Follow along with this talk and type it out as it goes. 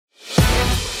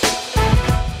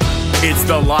It's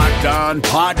the Locked On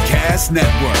Podcast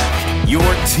Network, your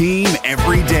team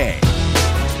every day.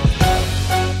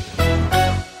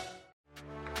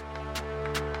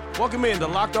 Welcome in to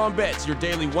Locked On Bets, your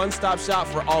daily one-stop shop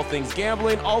for all things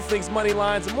gambling, all things money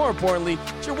lines, and more importantly,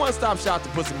 it's your one-stop shop to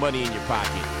put some money in your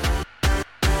pocket.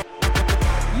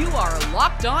 You are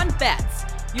Locked On Bets,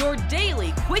 your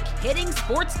daily quick-hitting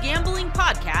sports gambling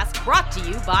podcast brought to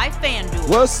you by FanDuel.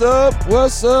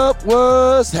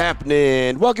 What's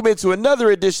happening? Welcome into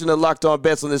another edition of Locked On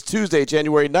Bets on this Tuesday,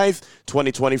 January 9th,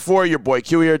 2024. Your boy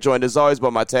Q here, joined as always by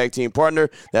my tag team partner.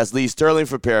 That's Lee Sterling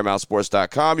from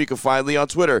ParamountSports.com. You can find Lee on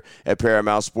Twitter at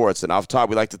Paramount Sports. And off top,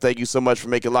 we'd like to thank you so much for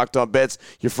making Locked On Bets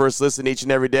your first listen each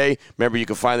and every day. Remember, you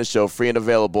can find the show free and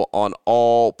available on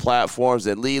all platforms.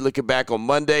 And Lee, looking back on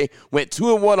Monday, went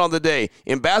 2-1 on the day.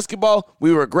 In basketball,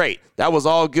 we were great. That was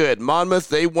all good. Monmouth,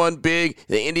 they won big.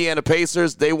 The Indiana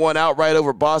Pacers, they won outright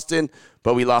over Boston,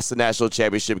 but we lost the national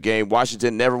championship game.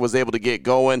 Washington never was able to get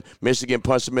going. Michigan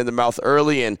punched them in the mouth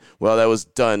early, and, well, that was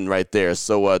done right there.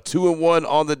 So 2-1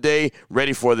 on the day,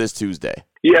 ready for this Tuesday.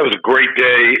 Yeah, it was a great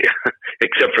day,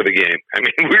 except for the game. I mean,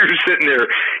 we were sitting there,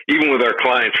 even with our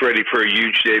clients, ready for a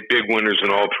huge day, big winners in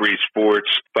all three sports,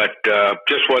 but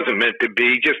just wasn't meant to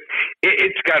be.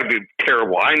 It's got to be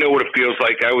terrible. I know what it feels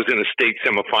like. I was in a state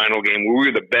semifinal game where we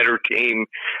were the better team.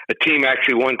 A team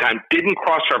actually one time didn't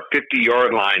cross our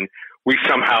 50-yard line. We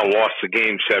somehow lost the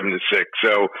game 7-6.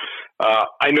 So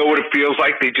I know what it feels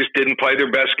like. They just didn't play their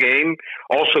best game.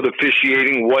 Also, the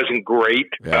officiating wasn't great.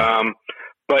 Yeah.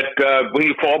 But when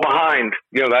you fall behind,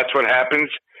 that's what happens.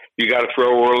 You got to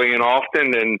throw early and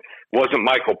often, and it wasn't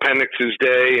Michael Penix's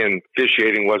day, and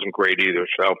officiating wasn't great either.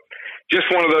 So just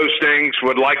one of those things.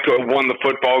 Would like to have won the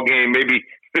football game. Maybe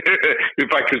if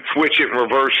I could switch it and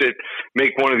reverse it,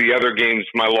 make one of the other games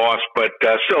my loss. But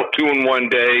still,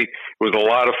 2-1 day. It was a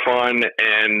lot of fun.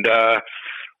 And,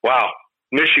 wow,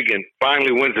 Michigan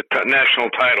finally wins a national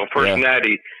title. First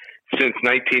natty since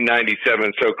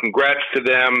 1997. So congrats to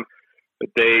them.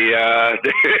 It's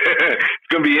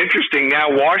going to be interesting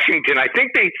now. Washington, I think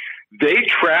they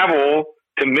travel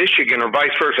to Michigan or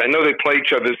vice versa. I know they play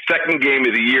each other's second game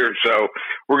of the year, so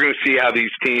we're going to see how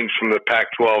these teams from the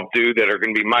Pac-12 do that are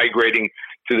going to be migrating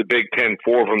to the Big Ten,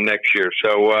 4 of them next year.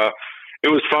 So it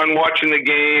was fun watching the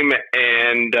game,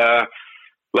 and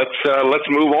let's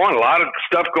move on. A lot of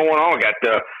stuff going on. We got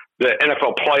the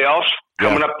NFL playoffs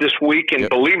coming up this week, and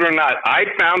believe it or not, I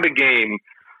found a game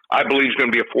I believe is going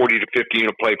to be a 40 to 50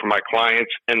 unit play for my clients,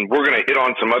 and we're going to hit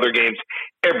on some other games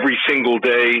every single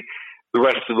day the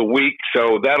rest of the week,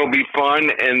 so that'll be fun.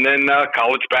 And then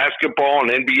college basketball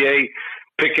and NBA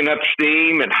picking up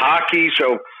steam, and hockey,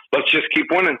 so let's just keep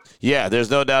winning. Yeah,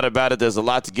 there's no doubt about it. There's a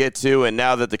lot to get to, and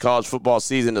now that the college football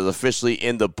season is officially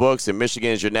in the books and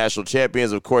Michigan is your national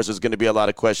champions, of course, there's going to be a lot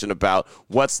of question about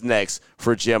what's next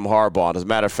for Jim Harbaugh. And as a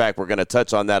matter of fact, we're going to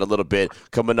touch on that a little bit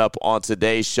coming up on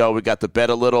today's show. We got the bet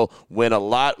a little, win a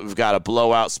lot. We've got a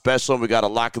blowout special, and we got a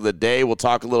lock of the day. We'll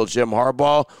talk a little Jim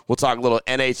Harbaugh. We'll talk a little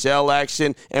NHL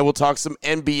action, and we'll talk some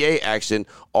NBA action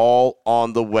all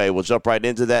on the way. We'll jump right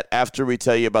into that after we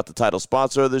tell you about the title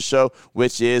sponsor of the show,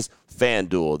 which is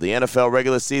FanDuel. The NFL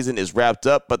regular season is wrapped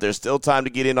up, but there's still time to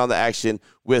get in on the action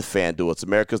with FanDuel. It's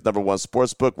America's #1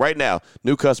 sportsbook. Right now,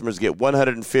 new customers get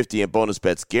 $150 in bonus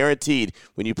bets guaranteed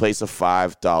when you place a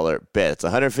 $5 bet. It's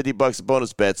 $150 in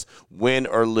bonus bets, win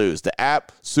or lose. The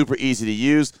app, super easy to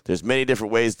use. There's many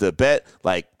different ways to bet,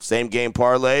 like same-game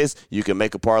parlays. You can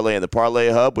make a parlay in the Parlay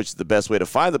Hub, which is the best way to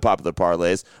find the popular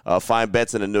parlays. Find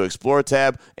bets in the new Explore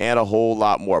tab, and a whole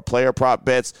lot more. Player prop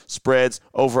bets, spreads,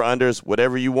 over-unders,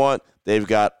 whatever you want. They've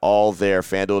got all there.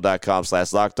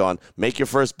 FanDuel.com/lockedon. Make your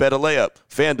first bet a layup.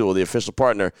 FanDuel, the official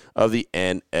partner of the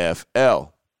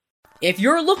NFL. If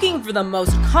you're looking for the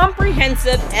most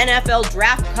comprehensive NFL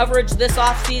draft coverage this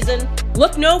offseason,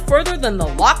 look no further than the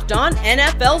Locked On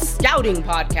NFL Scouting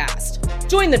Podcast.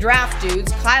 Join the draft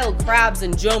dudes, Kyle Krabs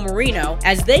and Joe Marino,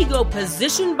 as they go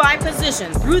position by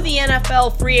position through the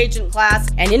NFL free agent class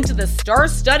and into the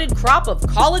star-studded crop of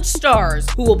college stars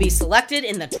who will be selected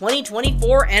in the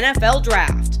 2024 NFL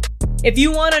Draft. If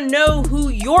you want to know who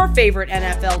your favorite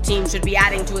NFL team should be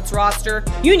adding to its roster,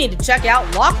 you need to check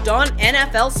out Locked On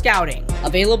NFL Scouting,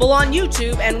 available on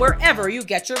YouTube and wherever you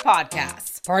get your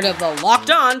podcasts. Part of the Locked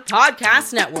On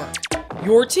Podcast Network,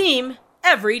 your team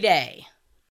every day.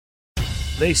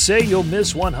 They say you'll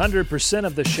miss 100%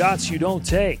 of the shots you don't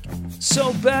take.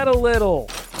 So bet a little,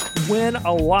 win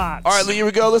a lot. All right, Lee, here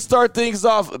we go. Let's start things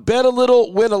off. Bet a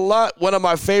little, win a lot. One of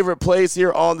my favorite plays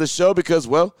here on the show because,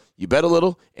 well, you bet a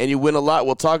little and you win a lot.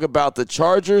 We'll talk about the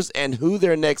Chargers and who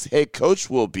their next head coach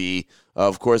will be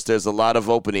of course, there's a lot of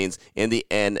openings in the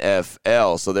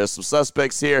NFL. So there's some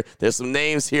suspects here. There's some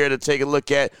names here to take a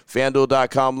look at.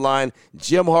 FanDuel.com line,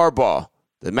 Jim Harbaugh,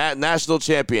 the national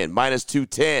champion, minus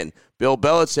 210. Bill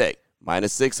Belichick,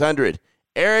 minus 600.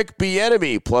 Eric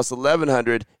Bieniemy, plus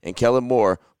 1,100. And Kellen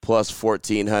Moore, plus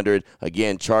 1,400.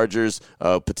 Again, Chargers,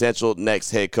 potential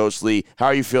next head coach. Lee, how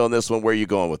are you feeling this one? Where are you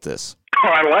going with this? Oh,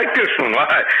 I like this one.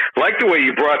 I like the way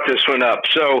you brought this one up.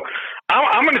 So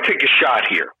I'm going to take a shot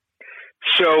here.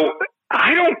 So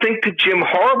I don't think that Jim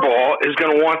Harbaugh is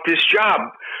going to want this job.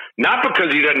 Not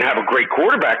because he doesn't have a great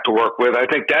quarterback to work with. I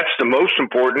think that's the most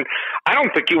important. I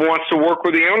don't think he wants to work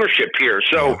with the ownership here.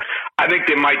 So I think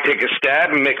they might take a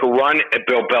stab and make a run at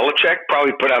Bill Belichick,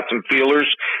 probably put out some feelers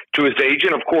to his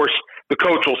agent. Of course, the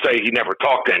coach will say he never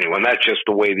talked to anyone. That's just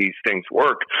the way these things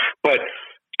work. But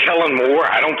Kellen Moore,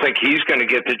 I don't think he's going to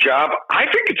get the job. I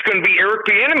think it's going to be Eric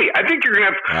Bieniemy. I think you're going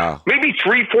to have maybe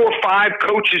 3, 4, 5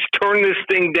 coaches turn this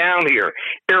thing down here.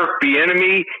 Eric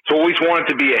Bieniemy has always wanted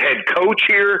to be a head coach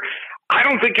here. I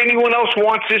don't think anyone else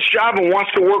wants this job and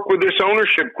wants to work with this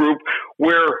ownership group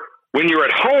where when you're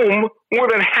at home, more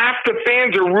than half the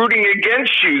fans are rooting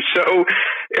against you. So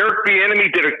Eric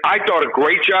Bieniemy did, I thought, a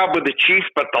great job with the Chiefs,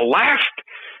 but the last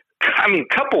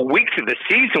couple weeks of the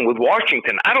season with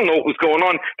Washington, I don't know what was going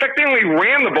on. In fact, they only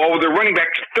ran the ball with their running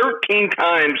backs 13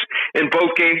 times in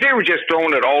both games. They were just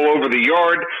throwing it all over the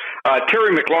yard.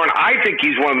 Terry McLaurin, I think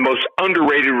he's one of the most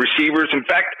underrated receivers. In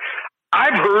fact,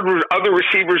 I've heard other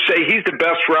receivers say he's the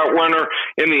best route runner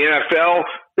in the NFL.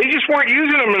 They just weren't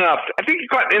using him enough. I think he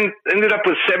ended up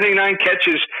with 79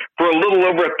 catches for a little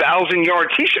over 1,000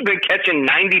 yards. He should have been catching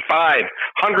 95,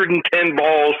 110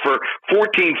 balls for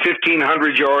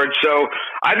 1,100 yards. So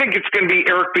I think it's going to be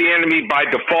Eric Bieniemy by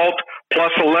default,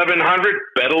 plus 1,100.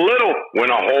 Bet a little,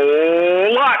 win a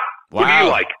whole lot. Wow. What do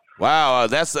you like? Wow,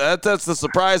 that's the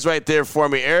surprise right there for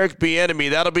me. Eric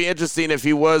Bieniemy, that'll be interesting if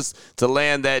he was to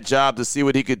land that job to see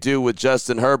what he could do with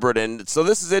Justin Herbert. And so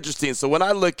this is interesting. So when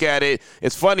I look at it,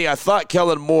 it's funny. I thought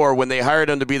Kellen Moore, when they hired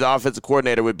him to be the offensive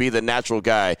coordinator, would be the natural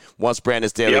guy once Brandon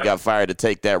Staley got fired to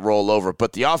take that role over.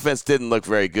 But the offense didn't look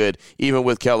very good, even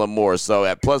with Kellen Moore. So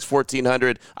at plus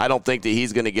 1,400, I don't think that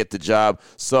he's going to get the job.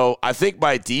 So I think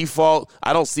by default,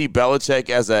 I don't see Belichick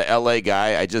as a L.A.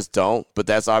 guy. I just don't. But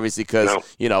that's obviously because,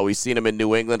 we've seen him in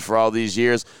New England for all these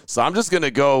years. So I'm just going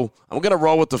to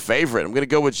roll with the favorite. I'm going to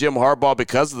go with Jim Harbaugh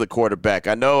because of the quarterback.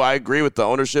 I know I agree with the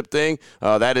ownership thing.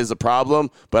 That is a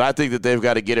problem, but I think that they've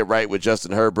got to get it right with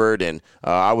Justin Herbert. And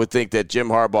I would think that Jim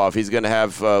Harbaugh, if he's going to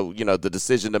have, the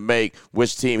decision to make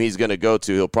which team he's going to go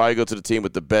to, he'll probably go to the team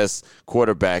with the best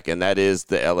quarterback, and that is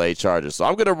the LA Chargers. So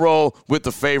I'm going to roll with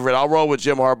the favorite. I'll roll with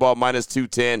Jim Harbaugh minus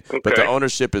 210, but the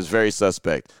ownership is very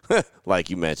suspect, like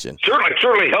you mentioned.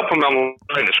 Certainly help them on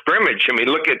the scrimmage. I mean,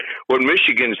 look at what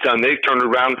Michigan's done. They've turned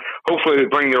around. Hopefully they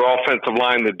bring their offensive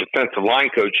line, the defensive line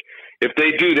coach. If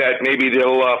they do that, maybe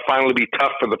they'll finally be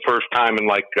tough for the first time in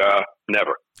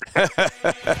never.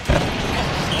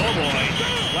 Oh, boy.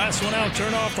 Last one out,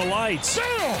 turn off the lights.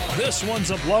 This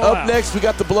one's a blowout. Up next, we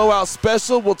got the blowout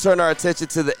special. We'll turn our attention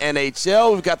to the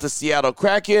NHL. We've got the Seattle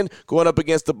Kraken going up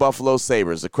against the Buffalo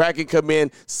Sabres. The Kraken come in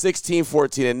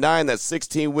 16-14-9. That's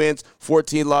 16 wins,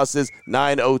 14 losses,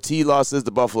 9 OT losses.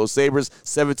 The Buffalo Sabres,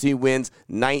 17 wins,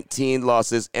 19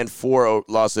 losses, and 4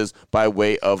 losses by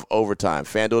way of overtime.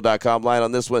 FanDuel.com line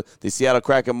on this one. The Seattle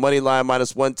Kraken money line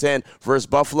minus 110 versus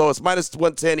Buffalo. It's minus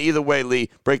 110 either way, Lee.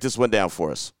 Break this one down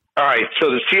for us. All right, so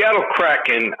the Seattle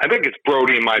Kraken, I think it's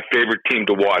Brody and my favorite team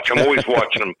to watch. I'm always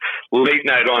watching them late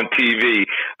night on TV.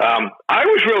 I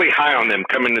was really high on them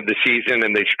coming into the season,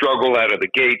 and they struggled out of the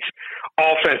gates.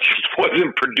 Offense just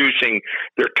wasn't producing.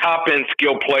 Their top-end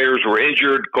skill players were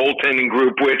injured, goaltending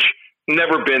group, which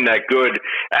never been that good.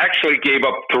 Actually gave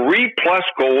up 3+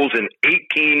 goals in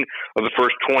 18 of the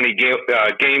first 20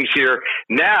 games here.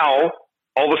 Now,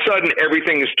 all of a sudden,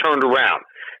 everything has turned around.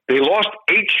 They lost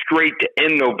 8 straight to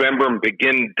end November and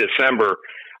begin December.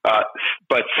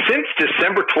 But since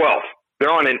December 12th,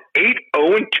 they're on an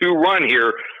 8-0-2 run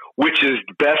here, which is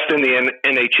best in the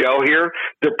NHL here.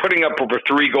 They're putting up over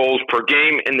 3 goals per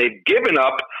game, and they've given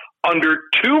up under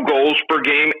 2 goals per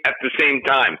game at the same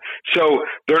time. So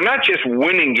they're not just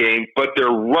winning games, but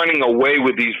they're running away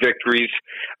with these victories.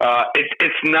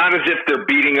 It's not as if they're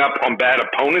beating up on bad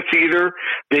opponents either.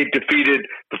 They've defeated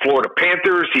the Florida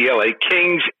Panthers, the LA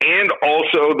Kings, and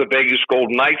also the Vegas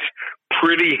Golden Knights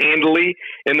pretty handily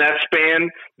in that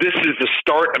span. This is the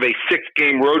start of a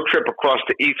 6-game road trip across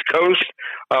the East Coast,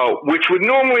 which would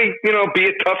normally, be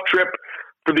a tough trip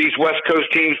for these West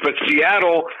Coast teams, but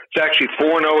Seattle is actually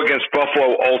 4-0 against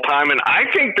Buffalo all time, and I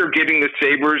think they're getting the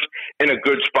Sabres in a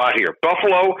good spot here.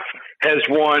 Buffalo has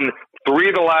won 3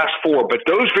 of the last 4, but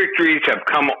those victories have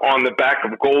come on the back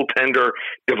of goaltender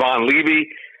Devon Levy.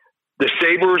 The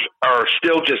Sabres are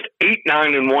still just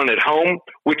 8-9-1 at home,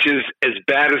 which is as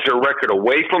bad as their record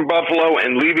away from Buffalo,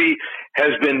 and Levy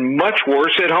has been much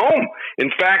worse at home. In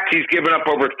fact, he's given up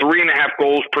over 3.5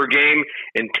 goals per game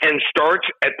in 10 starts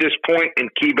at this point in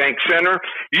KeyBank Center.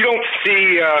 You don't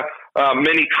see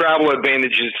many travel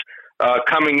advantages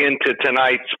coming into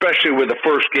tonight, especially with the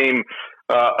first game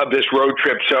of this road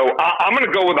trip. So I'm going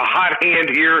to go with a hot hand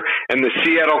here and the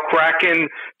Seattle Kraken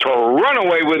to run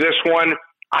away with this one.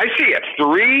 I see a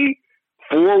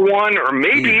 3-4-1 or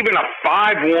maybe even a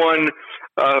 5-1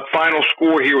 final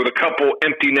score here with a couple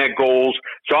empty net goals.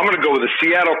 So I'm going to go with the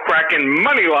Seattle Kraken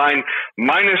money line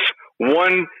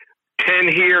 -110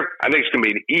 here. I think it's going to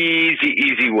be an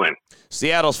easy win.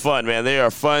 Seattle's fun, man. They are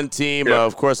a fun team. Yeah.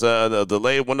 Of course, one of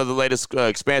the latest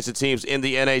expansion teams in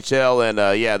the NHL, and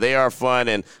they are fun.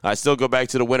 And I still go back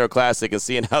to the Winter Classic and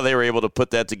seeing how they were able to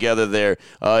put that together there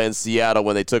in Seattle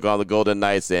when they took on the Golden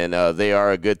Knights. And they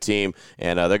are a good team,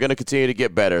 and they're going to continue to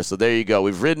get better. So there you go.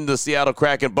 We've ridden the Seattle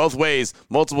Kraken both ways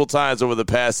multiple times over the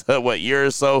past year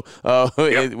or so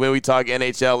when we talk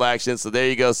NHL action. So there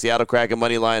you go. Seattle Kraken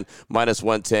money line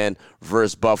 -110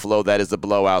 versus Buffalo. That is the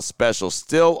blowout special.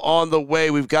 Still on the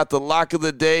way, we've got the lock of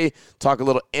the day. Talk a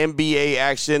little NBA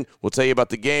action. We'll tell you about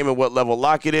the game and what level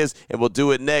lock it is, and we'll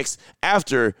do it next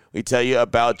after we tell you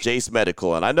about Jase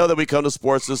Medical. And I know that we come to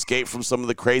sports to escape from some of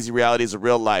the crazy realities of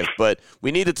real life, but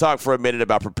we need to talk for a minute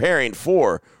about preparing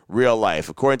for real life.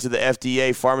 According to the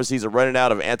FDA, pharmacies are running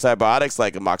out of antibiotics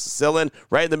like amoxicillin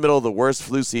right in the middle of the worst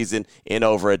flu season in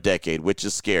over a decade, which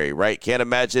is scary, right? Can't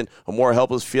imagine a more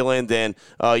helpless feeling than,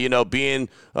 being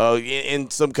in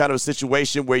some kind of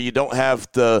situation where you don't have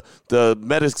the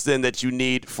medicine that you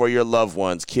need for your loved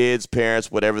ones, kids, parents,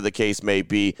 whatever the case may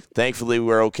be. Thankfully,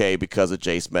 we're okay because of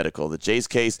Jase Medical. The Jase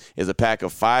case is a pack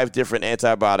of 5 different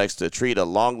antibiotics to treat a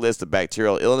long list of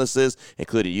bacterial illnesses,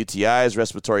 including UTIs,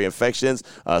 respiratory infections,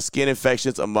 skin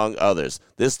infections, among others.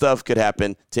 This stuff could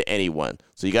happen to anyone.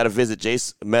 So you got to visit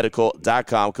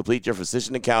jasemedical.com, complete your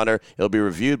physician encounter. It'll be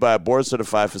reviewed by a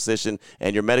board-certified physician,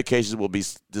 and your medications will be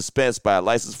dispensed by a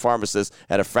licensed pharmacist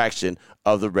at a fraction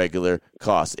of the regular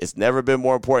cost. It's never been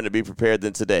more important to be prepared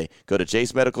than today. Go to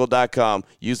jasemedical.com,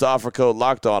 use the offer code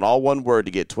LOCKEDON, all one word,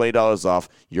 to get $20 off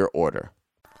your order.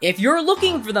 If you're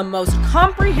looking for the most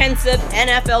comprehensive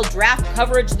NFL draft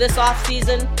coverage this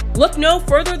offseason, look no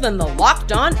further than the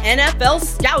Locked On NFL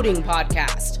Scouting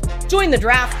Podcast. Join the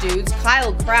draft dudes,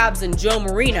 Kyle Krabs and Joe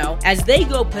Marino, as they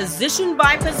go position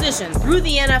by position through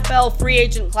the NFL free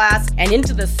agent class and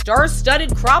into the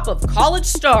star-studded crop of college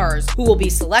stars who will be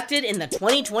selected in the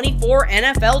 2024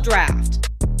 NFL Draft.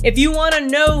 If you want to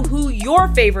know who your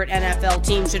favorite NFL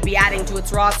team should be adding to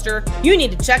its roster, you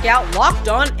need to check out Locked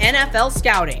On NFL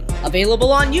Scouting,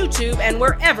 available on YouTube and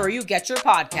wherever you get your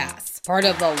podcasts. Part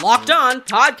of the Locked On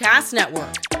Podcast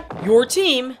Network, your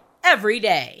team every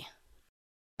day.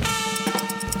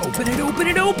 Open it, open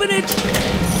it, open it!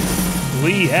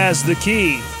 Lee has the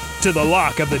key to the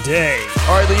lock of the day.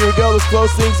 All right, here we go. Let's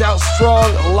close things out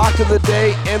strong. Lock of the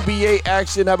day, NBA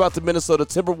action. How about the Minnesota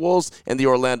Timberwolves and the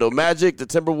Orlando Magic? The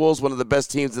Timberwolves, one of the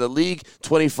best teams in the league,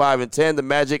 25-10. The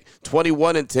Magic,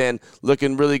 21-10,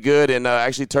 looking really good and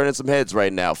actually turning some heads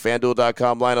right now.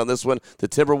 FanDuel.com line on this one. The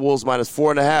Timberwolves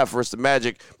 -4.5 versus the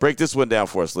Magic. Break this one down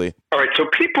for us, Lee. All right, so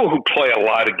people who play a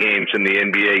lot of games in the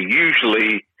NBA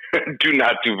usually do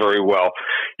not do very well.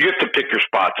 You have to pick your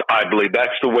spots, I believe.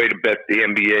 That's the way to bet the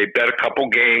NBA. Bet a couple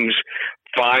games,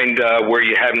 find where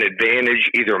you have an advantage,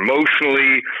 either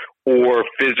emotionally or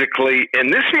physically.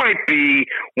 And this might be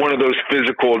one of those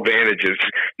physical advantages.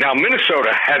 Now,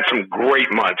 Minnesota had some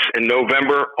great months. In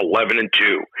November,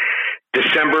 11-2.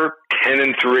 December,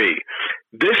 10-3.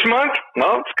 This month,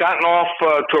 well, it's gotten off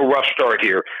to a rough start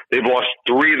here. They've lost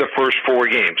 3 of the first 4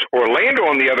 games. Orlando,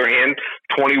 on the other hand,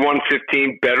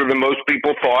 21-15, better than most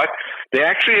people thought. They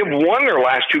actually have won their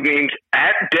last 2 games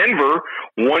at Denver,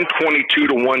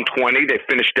 122-120. They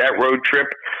finished that road trip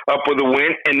up with a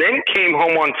win, and then came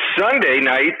home on Sunday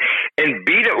night and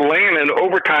beat Atlanta in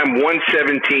overtime,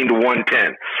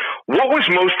 117-110. What was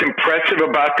most impressive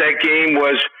about that game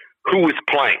was who was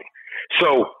playing.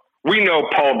 So we know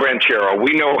Paul Branchero.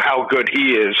 We know how good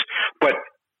he is. But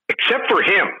except for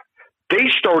him, they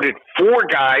started 4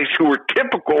 guys who were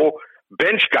typical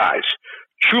bench guys.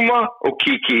 Chuma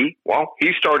Okeke, well,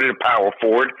 he started a power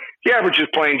forward. He averages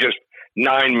playing just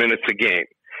 9 minutes a game.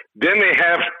 Then they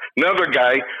have another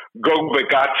guy,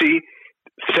 Gogbagatsi,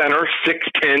 center,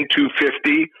 6'10",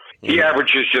 250. He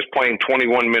averages just playing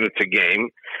 21 minutes a game.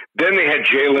 Then they had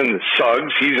Jalen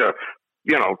Suggs. He's a,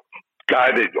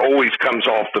 guy that always comes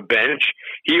off the bench.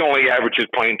 He only averages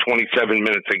playing 27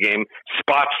 minutes a game,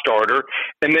 spot starter.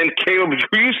 And then Caleb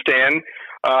Houston,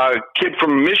 kid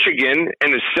from Michigan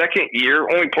in his second year,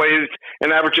 only plays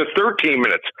an average of 13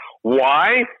 minutes.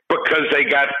 Why? Because they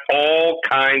got all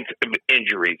kinds of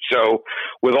injuries. So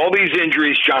with all these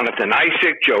injuries, Jonathan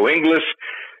Isaac, Joe Ingles,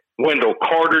 Wendell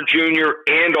Carter Jr.,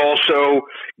 and also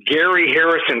Gary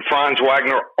Harris and Franz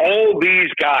Wagner, all these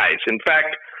guys. In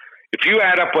fact, if you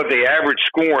add up what they average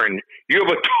scoring, you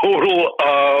have a total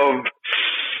of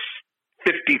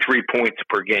 53 points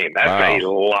per game. That's a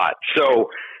lot. So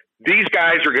these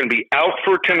guys are going to be out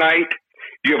for tonight.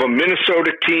 You have a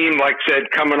Minnesota team, like I said,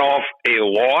 coming off a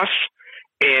loss.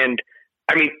 And,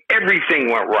 I mean,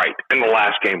 everything went right in the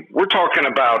last game. We're talking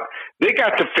about they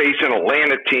got to face an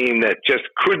Atlanta team that just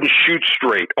couldn't shoot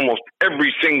straight. Almost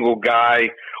every single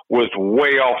guy was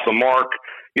way off the mark.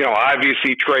 You know,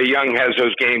 obviously Trae Young has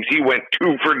those games. He went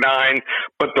 2 for 9,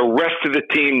 but the rest of the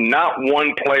team, not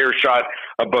one player shot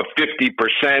above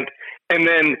 50%. And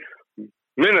then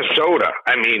Minnesota,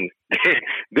 I mean,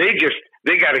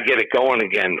 they got to get it going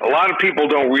again. A lot of people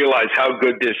don't realize how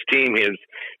good this team is.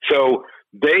 So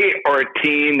they are a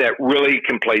team that really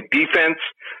can play defense.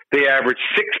 They average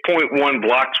 6.1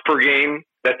 blocks per game.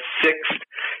 That's sixth.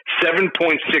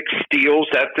 7.6 steals.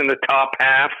 That's in the top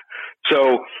half.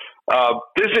 So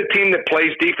this is a team that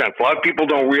plays defense. A lot of people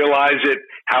don't realize it,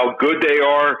 how good they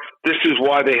are. This is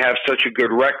why they have such a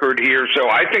good record here. So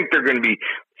I think they're going to be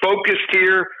focused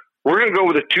here. We're going to go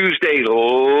with a Tuesday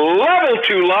level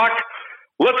 2 lock.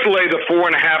 Let's lay the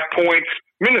 4.5 points.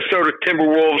 Minnesota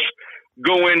Timberwolves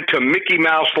go into Mickey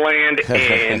Mouse land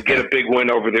and get a big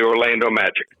win over the Orlando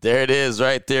Magic. There it is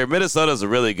right there. Minnesota's a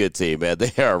really good team, man.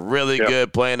 They are really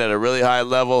good, playing at a really high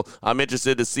level. I'm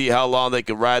interested to see how long they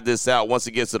can ride this out once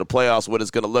it gets to the playoffs, what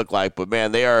it's going to look like. But,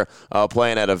 man, they are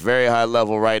playing at a very high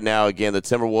level right now. Again, the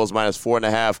Timberwolves minus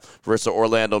 4.5 versus the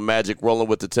Orlando Magic, rolling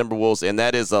with the Timberwolves. And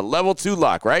that is a level 2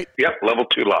 lock, right? Yep, level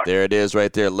 2 lock. There it is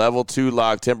right there. Level 2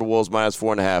 lock, Timberwolves minus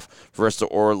 4.5 versus the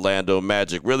Orlando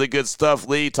Magic. Really good stuff,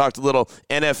 Lee. Talked a little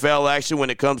NFL action when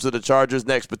it comes to the Chargers'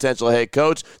 next potential head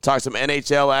coach. Talk some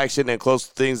NHL action and close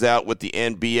things out with the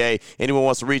NBA. Anyone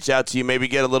wants to reach out to you, maybe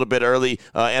get a little bit early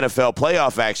NFL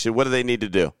playoff action, what do they need to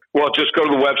do? Well, just go to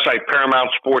the website,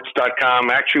 ParamountSports.com.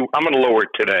 Actually, I'm going to lower it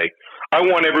today. I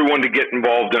want everyone to get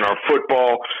involved in our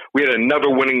football. We had another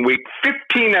winning week.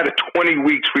 15 out of 20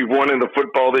 weeks we've won in the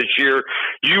football this year.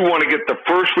 You want to get the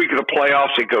first week of the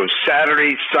playoffs. It goes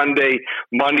Saturday, Sunday,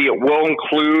 Monday. It will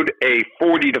include a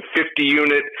 40 to 50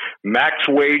 unit max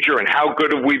wager. And how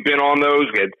good have we been on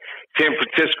those? We had San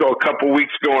Francisco a couple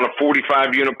weeks ago on a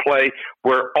 45-unit play.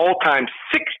 We're all-time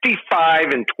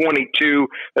 65-22.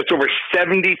 That's over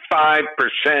 75%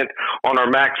 on our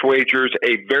max wagers.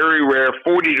 A very rare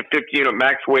 40 to 50-unit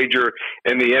max wager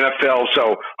in the NFL.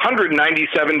 So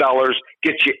 $197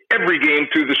 gets you every game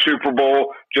through the Super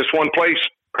Bowl. Just one place.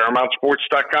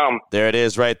 ParamountSports.com. There it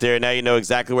is right there. Now you know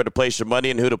exactly where to place your money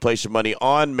and who to place your money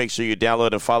on. Make sure you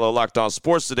download and follow Locked On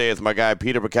Sports today with my guy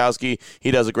Peter Bukowski.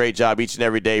 He does a great job each and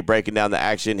every day breaking down the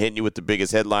action, hitting you with the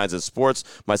biggest headlines in sports.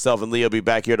 Myself and Lee will be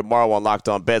back here tomorrow on Locked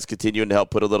On Bets, continuing to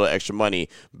help put a little extra money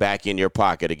back in your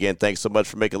pocket. Again, thanks so much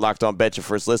for making Locked On Bet your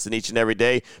first listen each and every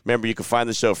day. Remember, you can find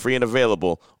the show free and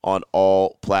available on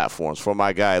all platforms. For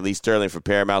my guy, Lee Sterling from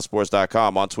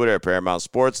ParamountSports.com, on Twitter at Paramount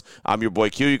Sports. I'm your boy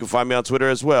Q. You can find me on Twitter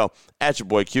as well, at your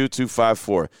boy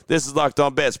Q254. This is Locked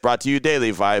On Bets, brought to you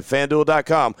daily via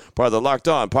FanDuel.com, part of the Locked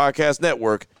On Podcast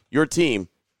Network, your team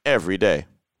every day.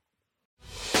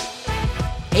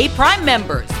 Hey, Prime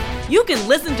members, you can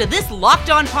listen to this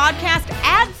Locked On podcast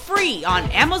ad-free on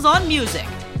Amazon Music.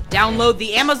 Download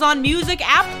the Amazon Music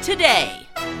app today.